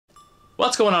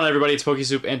What's going on, everybody? It's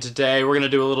pokesoup, and today we're gonna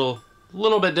do a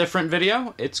little bit different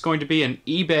video. It's going to be an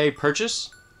eBay purchase,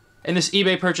 and this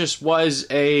eBay purchase was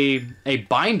a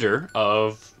binder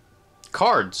of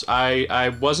cards.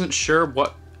 I wasn't sure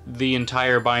what the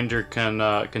entire binder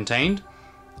contained,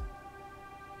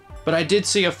 but I did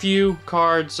see a few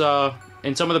cards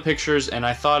in some of the pictures, and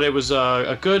I thought it was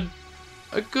a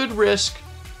good risk.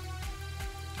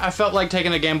 I felt like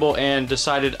taking a gamble and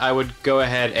decided I would go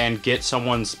ahead and get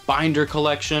someone's binder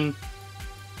collection.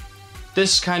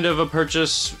 This kind of a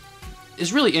purchase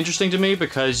is really interesting to me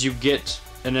because you get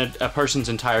a person's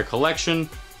entire collection.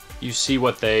 You see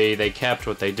what they kept,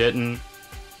 what they didn't.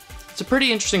 It's a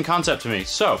pretty interesting concept to me.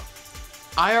 So,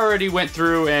 I already went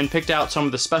through and picked out some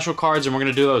of the special cards, and we're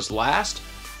going to do those last.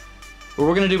 But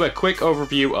we're going to do a quick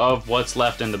overview of what's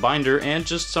left in the binder and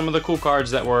just some of the cool cards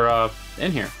that were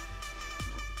in here.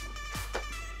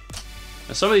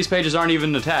 Some of these pages aren't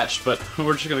even attached, but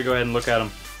we're just going to go ahead and look at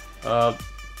them.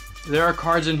 There are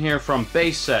cards in here from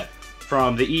base set,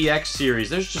 from the EX series.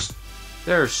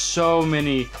 There are so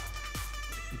many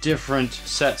different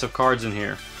sets of cards in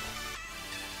here.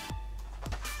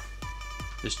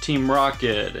 There's Team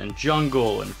Rocket, and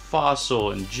Jungle, and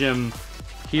Fossil, and Gym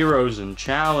Heroes, and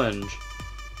Challenge.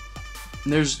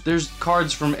 And there's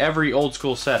cards from every old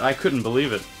school set. I couldn't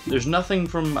believe it. There's nothing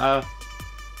from, I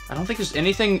don't think there's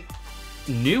anything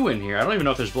new in here. I don't even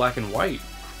know if there's black and white.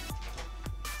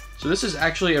 So this is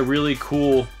actually a really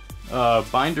cool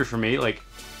binder for me, like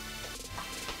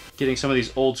getting some of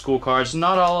these old school cards.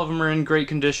 Not all of them are in great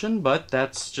condition, but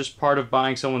that's just part of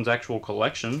buying someone's actual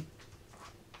collection.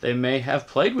 They may have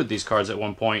played with these cards at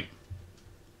one point.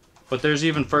 But there's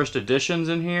even first editions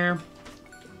in here.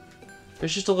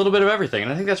 There's just a little bit of everything,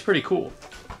 and I think that's pretty cool.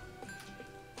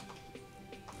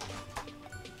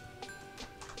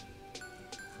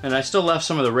 And I still left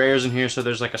some of the rares in here, so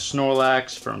there's like a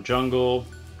Snorlax from Jungle.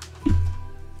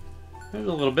 There's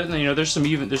a little bit, and you know, there's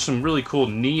some really cool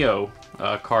Neo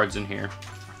cards in here.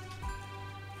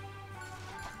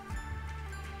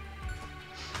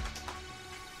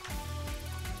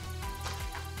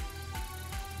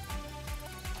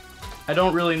 I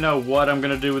don't really know what I'm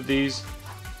gonna do with these,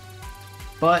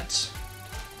 but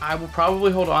I will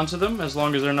probably hold on to them as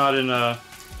long as they're not in the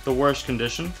worst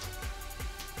condition.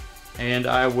 And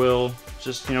I will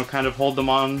just, you know, kind of hold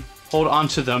on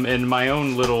to them in my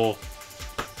own little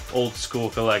old school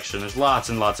collection. There's lots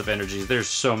and lots of energies. There's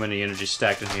so many energies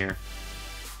stacked in here.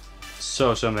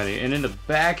 So many. And in the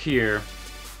back here,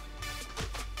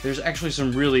 there's actually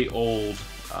some really old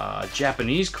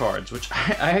Japanese cards, which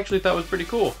I actually thought was pretty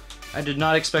cool. I did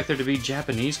not expect there to be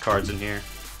Japanese cards in here.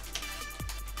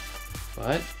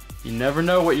 But you never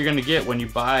know what you're going to get when you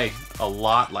buy a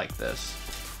lot like this.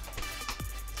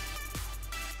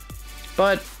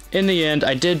 But in the end,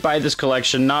 I did buy this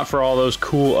collection not for all those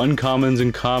cool uncommons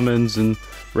and commons and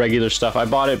regular stuff. I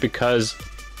bought it because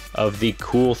of the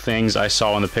cool things I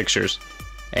saw in the pictures.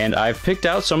 And I've picked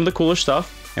out some of the cooler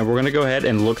stuff, and we're going to go ahead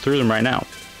and look through them right now.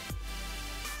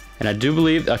 And I do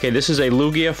believe, okay, this is a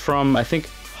Lugia from, I think,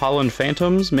 Holon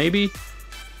Phantoms, maybe?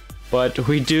 But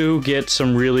we do get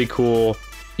some really cool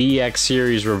EX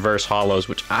series reverse holos,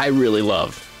 which I really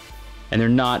love. And they're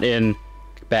not in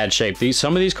bad shape.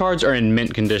 Some of these cards are in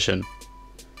mint condition,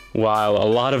 while a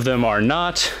lot of them are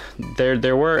not.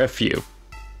 There were a few.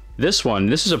 This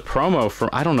is a promo from,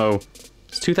 I don't know,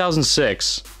 it's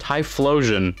 2006,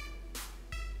 Typhlosion.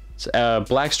 It's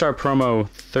Black Star promo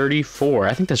 34.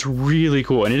 I think that's really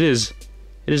cool, and it is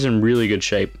in really good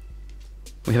shape.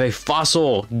 We have a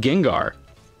Fossil Gengar.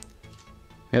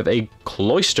 We have a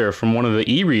Cloyster from one of the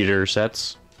e-reader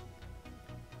sets.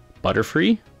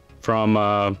 Butterfree from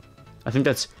I think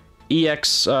that's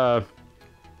EX Fire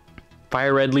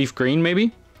Red Leaf Green,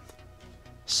 maybe?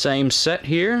 Same set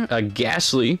here, a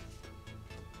Ghastly.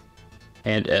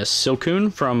 And a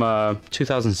Silcoon from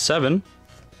 2007.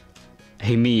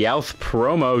 A Meowth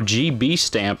promo GB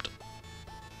stamped.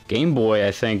 Game Boy,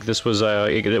 I think this was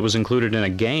it was included in a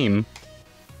game.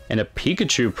 And a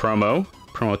Pikachu promo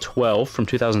 12 from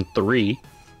 2003.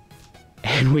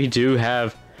 And we do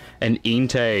have an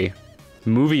Entei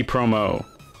movie promo.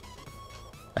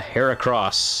 A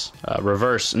Heracross,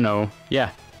 reverse, no, yeah,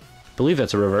 I believe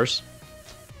that's a reverse.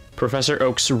 Professor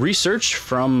Oak's Research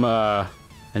from an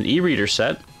e-reader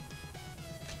set.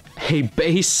 A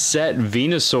base set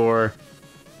Venusaur.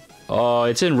 Oh,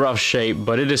 it's in rough shape,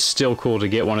 but it is still cool to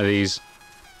get one of these.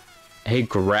 A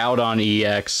Groudon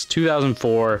EX,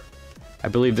 2004. I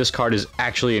believe this card is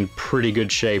actually in pretty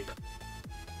good shape.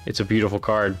 It's a beautiful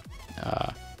card.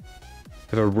 I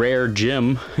have a rare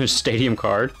gym stadium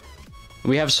card.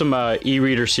 We have some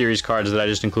e-reader series cards that I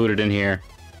just included in here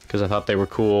because I thought they were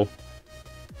cool.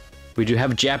 We do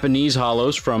have Japanese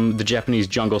holos from the Japanese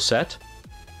Jungle set.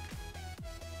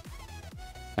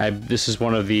 This is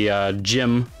one of the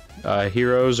gym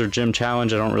heroes or gym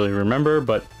challenge. I don't really remember,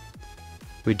 but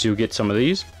we do get some of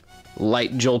these.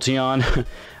 Light Jolteon.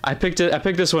 I picked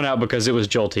this one out because it was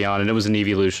Jolteon and it was an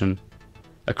evolution.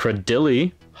 A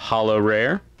Cradilly holo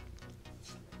rare.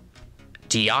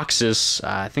 Deoxys.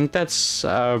 I think that's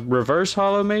reverse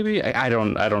holo maybe. I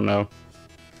don't know.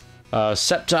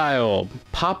 Sceptile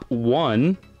Pop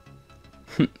 1.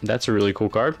 That's a really cool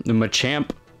card. The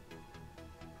Machamp.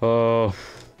 Oh,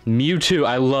 Mewtwo.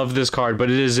 I love this card, but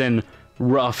it is in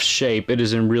rough shape. It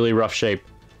is in really rough shape.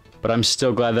 But I'm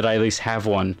still glad that I at least have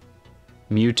one.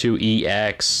 Mewtwo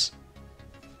EX.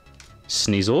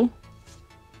 Sneasel.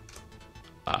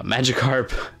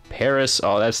 Magikarp. Paris.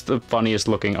 Oh, that's the funniest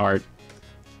looking art.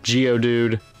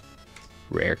 Geodude.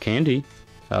 Rare Candy.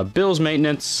 Bill's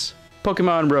Maintenance.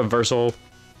 Pokemon Reversal.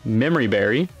 Memory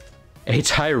Berry. A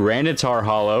Tyranitar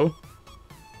holo.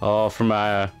 Oh, from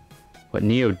what,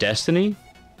 Neo Destiny?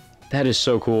 That is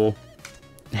so cool.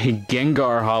 A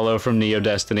Gengar holo from Neo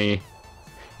Destiny.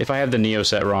 If I have the Neo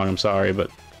set wrong, I'm sorry, but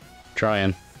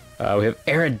trying. We have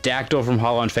Aerodactyl from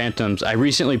Holon Phantoms. I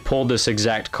recently pulled this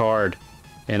exact card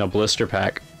in a blister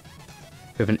pack.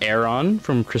 We have an Aeron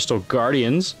from Crystal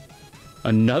Guardians.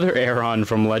 Another Aeron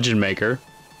from Legend Maker.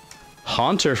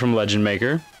 Haunter from Legend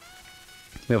Maker.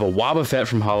 We have a Wobbuffet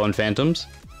from Holon Phantoms.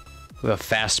 We have a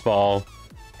Fastball.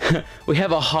 We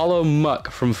have a Holo Muck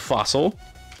from Fossil.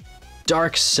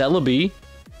 Dark Celebi.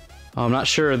 I'm not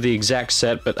sure of the exact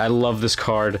set, but I love this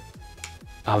card.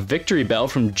 Victory Bell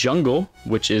from Jungle,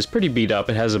 which is pretty beat up.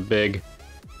 It has a big...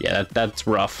 Yeah, that's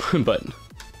rough, but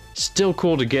still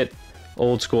cool to get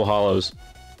old school holos.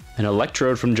 An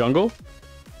Electrode from Jungle.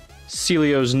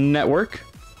 Celio's Network.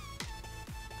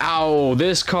 Ow,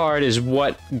 this card is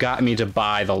what got me to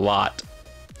buy the lot.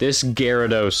 This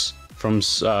Gyarados from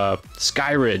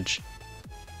Skyridge.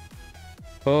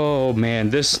 Oh man,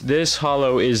 this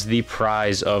holo is the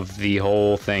prize of the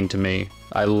whole thing to me.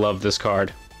 I love this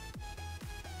card.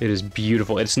 It is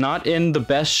beautiful. It's not in the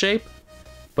best shape,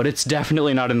 but it's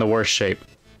definitely not in the worst shape.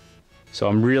 So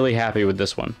I'm really happy with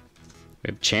this one. We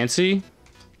have Chansey,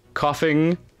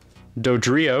 Coughing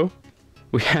Dodrio.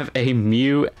 We have a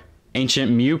Mew,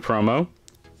 Ancient Mew promo.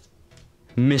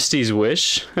 Misty's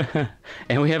Wish.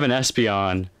 And we have an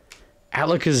Espeon.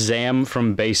 Alakazam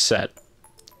from base set.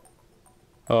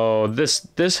 Oh,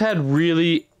 this had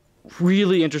really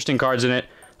interesting cards in it.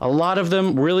 A lot of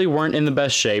them really weren't in the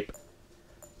best shape,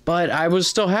 but I was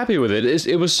still happy with it.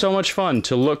 It was so much fun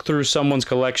to look through someone's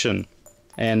collection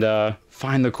and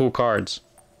find the cool cards.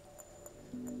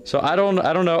 So I don't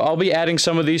know. I'll be adding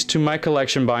some of these to my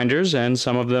collection binders, and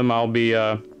some of them I'll be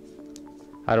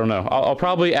I don't know. I'll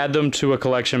probably add them to a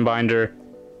collection binder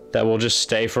that will just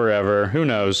stay forever. Who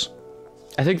knows?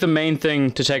 I think the main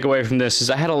thing to take away from this is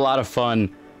I had a lot of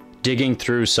fun digging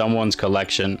through someone's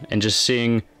collection and just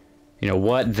seeing, you know,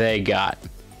 what they got.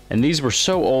 And these were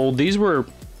so old.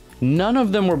 None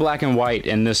of them were black and white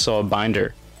in this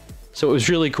binder. So it was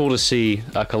really cool to see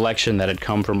a collection that had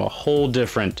come from a whole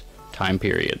different time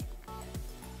period.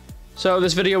 So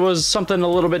this video was something a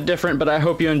little bit different, but I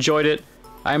hope you enjoyed it.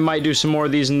 I might do some more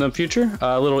of these in the future.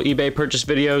 Little eBay purchase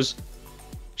videos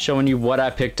showing you what I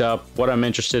picked up, what I'm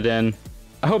interested in.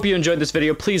 I hope you enjoyed this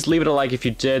video. Please leave it a like if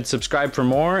you did, subscribe for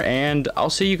more, and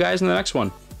I'll see you guys in the next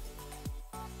one.